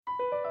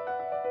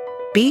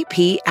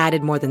BP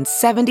added more than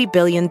 $70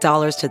 billion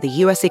to the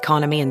U.S.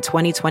 economy in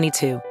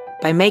 2022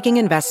 by making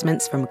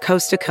investments from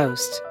coast to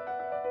coast.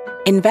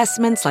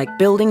 Investments like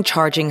building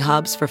charging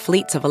hubs for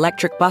fleets of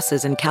electric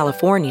buses in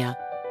California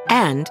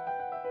and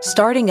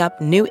starting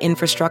up new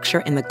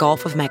infrastructure in the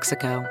Gulf of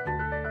Mexico.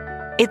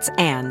 It's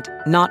and,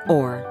 not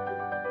or.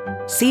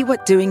 See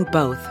what doing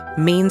both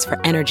means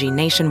for energy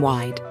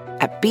nationwide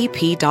at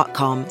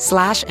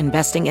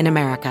bp.com/investing in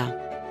America.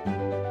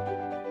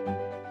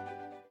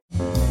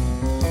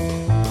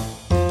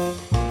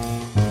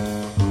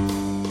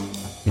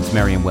 It's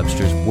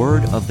Merriam-Webster's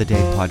Word of the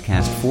Day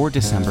podcast for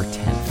December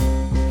 10th.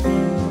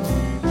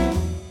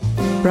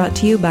 Brought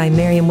to you by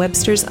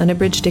Merriam-Webster's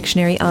Unabridged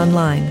Dictionary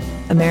Online,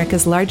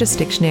 America's largest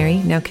dictionary,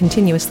 now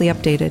continuously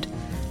updated.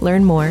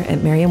 Learn more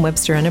at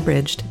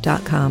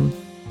merriam-websterunabridged.com.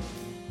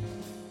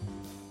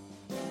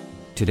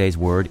 Today's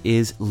word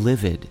is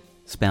livid,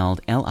 spelled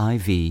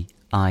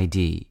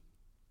L-I-V-I-D.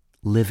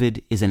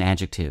 Livid is an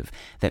adjective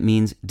that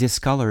means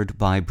discolored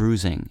by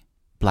bruising,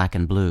 black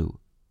and blue.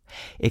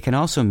 It can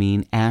also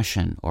mean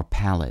ashen or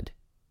pallid.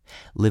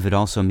 Livid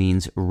also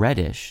means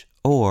reddish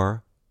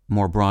or,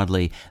 more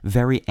broadly,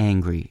 very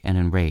angry and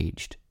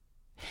enraged.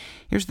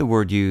 Here's the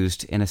word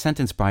used in a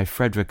sentence by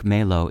Frederick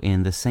Melo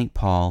in the St.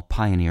 Paul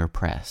Pioneer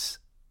Press.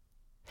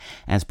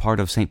 As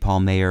part of St. Paul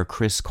Mayor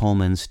Chris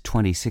Coleman's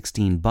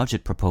 2016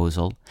 budget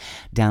proposal,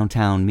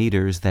 downtown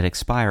meters that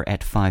expire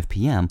at 5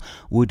 p.m.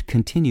 would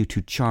continue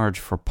to charge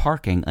for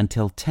parking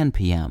until 10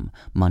 p.m.,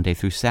 Monday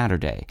through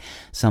Saturday.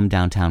 Some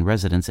downtown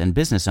residents and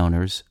business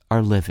owners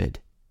are livid.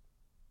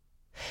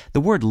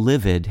 The word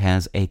livid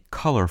has a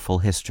colorful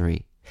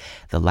history.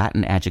 The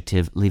Latin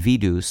adjective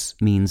lividus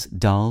means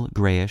dull,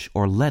 grayish,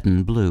 or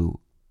leaden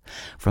blue.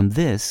 From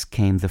this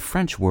came the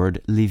French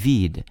word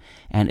livide,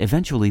 and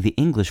eventually the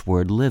English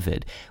word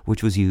livid,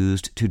 which was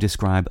used to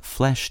describe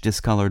flesh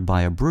discolored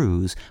by a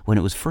bruise when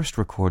it was first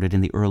recorded in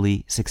the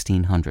early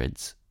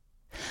 1600s.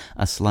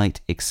 A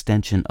slight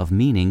extension of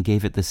meaning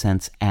gave it the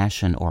sense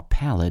ashen or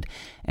pallid,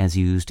 as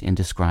used in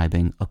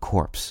describing a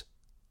corpse.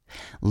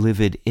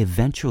 Livid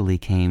eventually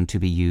came to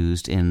be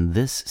used in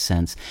this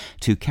sense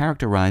to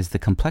characterize the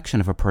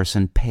complexion of a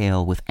person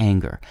pale with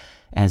anger,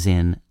 as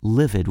in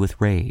livid with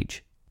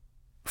rage.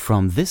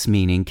 From this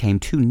meaning came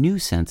two new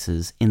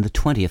senses in the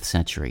 20th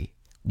century.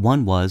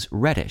 One was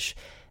reddish,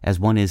 as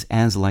one is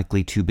as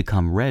likely to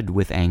become red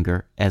with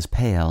anger as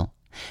pale.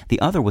 The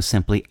other was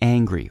simply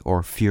angry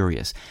or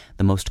furious,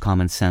 the most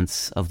common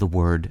sense of the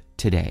word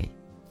today.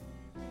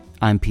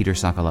 I'm Peter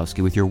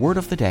Sokolowski with your Word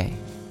of the Day.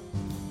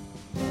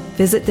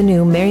 Visit the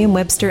new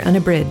Merriam-Webster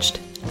Unabridged,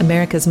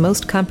 America's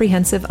most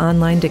comprehensive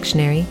online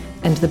dictionary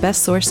and the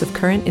best source of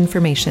current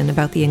information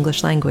about the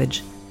English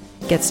language.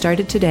 Get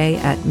started today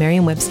at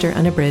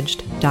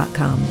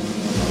merriam-websterunabridged.com.